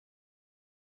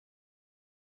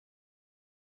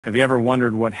Have you ever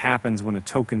wondered what happens when a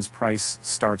token's price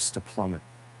starts to plummet?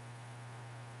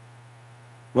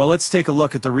 Well, let's take a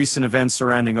look at the recent events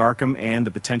surrounding Arkham and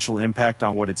the potential impact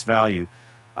on what its value.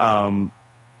 Over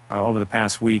the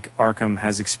past week, Arkham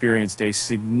has experienced a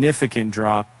significant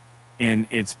drop in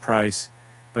its price.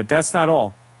 But that's not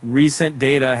all. Recent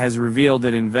data has revealed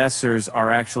that investors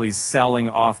are actually selling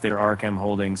off their Arkham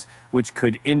holdings, which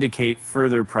could indicate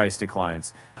further price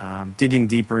declines. Digging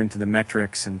deeper into the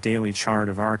metrics and daily chart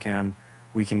of Arkham,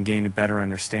 we can gain a better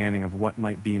understanding of what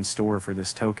might be in store for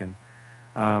this token.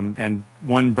 And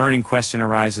one burning question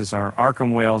arises: are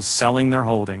Arkham whales selling their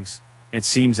holdings? It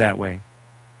seems that way.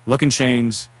 Look and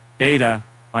change data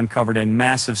uncovered a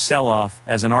massive sell-off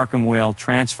as an Arkham whale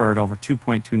transferred over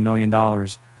 $2.2 million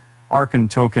Arkham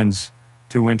tokens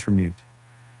to Intermute.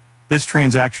 This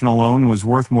transaction alone was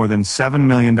worth more than $7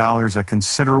 million, a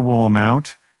considerable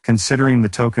amount considering the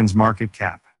token's market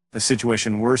cap. The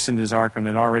situation worsened as Arkham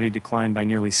had already declined by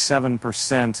nearly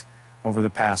 7% over the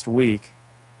past week.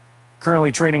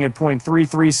 Currently trading at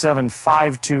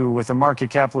 0.33752 with a market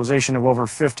capitalization of over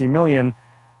 50 million,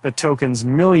 the token's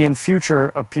million future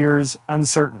appears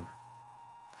uncertain.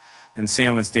 And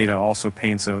Sam's data also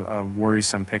paints a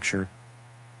worrisome picture.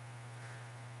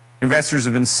 Investors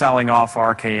have been selling off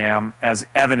RKM as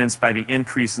evidenced by the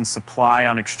increase in supply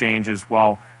on exchanges,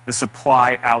 while the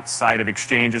supply outside of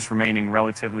exchanges remaining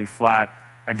relatively flat.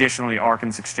 Additionally,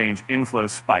 Arkham's exchange inflow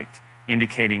spiked,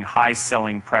 indicating high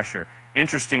selling pressure.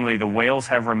 Interestingly, the whales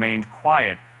have remained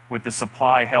quiet, with the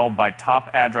supply held by top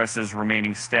addresses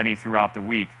remaining steady throughout the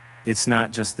week. It's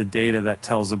not just the data that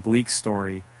tells a bleak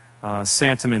story.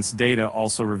 Sentiment's data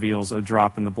also reveals a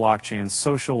drop in the blockchain's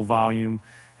social volume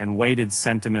and weighted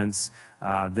sentiments.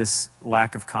 This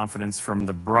lack of confidence from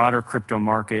the broader crypto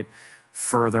market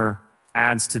further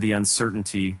adds to the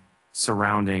uncertainty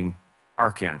surrounding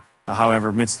Arkham. However,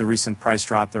 amidst the recent price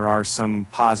drop, there are some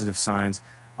positive signs.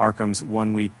 Arkham's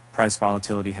one-week price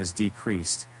volatility has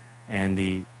decreased, and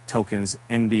the token's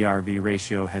NDRV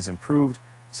ratio has improved,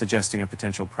 suggesting a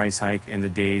potential price hike in the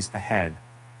days ahead.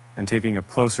 And taking a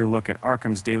closer look at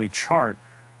Arkham's daily chart,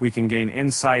 we can gain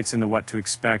insights into what to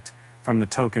expect from the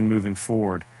token moving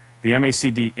forward. The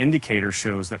MACD indicator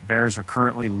shows that bears are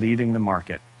currently leading the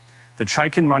market. The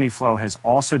Chaikin money flow has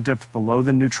also dipped below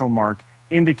the neutral mark,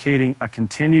 indicating a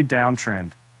continued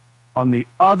downtrend. On the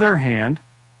other hand,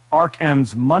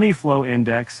 Arkham's money flow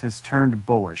index has turned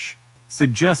bullish,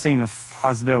 suggesting a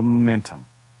positive momentum.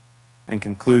 In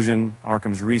conclusion,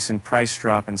 Arkham's recent price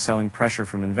drop and selling pressure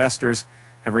from investors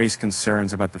have raised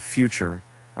concerns about the future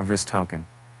of this token.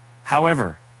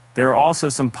 However, there are also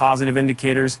some positive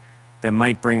indicators that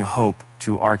might bring hope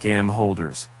to Arkham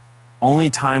holders. Only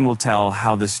time will tell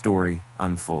how the story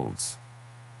unfolds.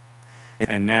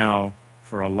 And now,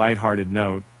 for a lighthearted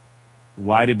note,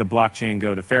 why did the blockchain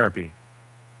go to therapy?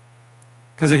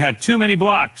 Because it had too many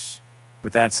blocks.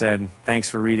 With that said, thanks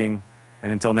for reading,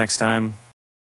 and until next time,